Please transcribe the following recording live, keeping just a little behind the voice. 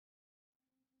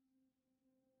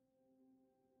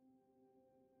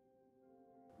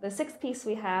The sixth piece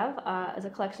we have is a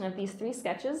collection of these three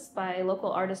sketches by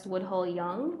local artist Woodhull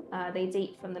Young. They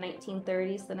date from the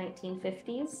 1930s to the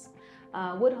 1950s.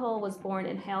 Woodhull was born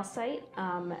in Halesite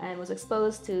and was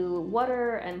exposed to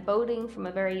water and boating from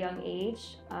a very young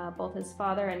age. Both his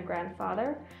father and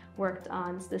grandfather worked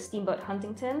on the steamboat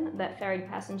Huntington that ferried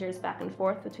passengers back and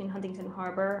forth between Huntington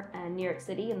Harbor and New York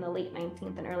City in the late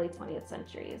 19th and early 20th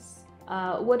centuries.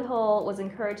 Woodhull was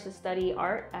encouraged to study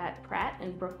art at Pratt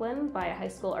in Brooklyn by a high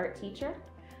school art teacher.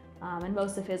 And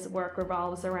most of his work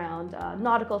revolves around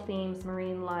nautical themes,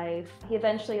 marine life. He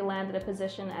eventually landed a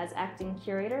position as acting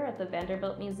curator at the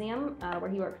Vanderbilt Museum, where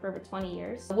he worked for over 20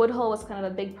 years. Woodhull was kind of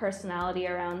a big personality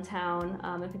around town,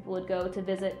 and people would go to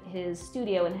visit his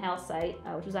studio in Halesite,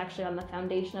 which was actually on the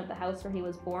foundation of the house where he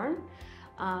was born.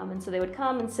 And so they would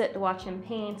come and sit to watch him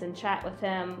paint and chat with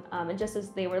him, and just as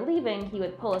they were leaving, he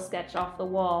would pull a sketch off the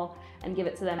wall and give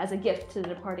it to them as a gift to the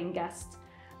departing guest.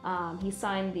 He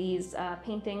signed these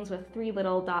paintings with three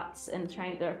little dots in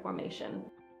triangular formation.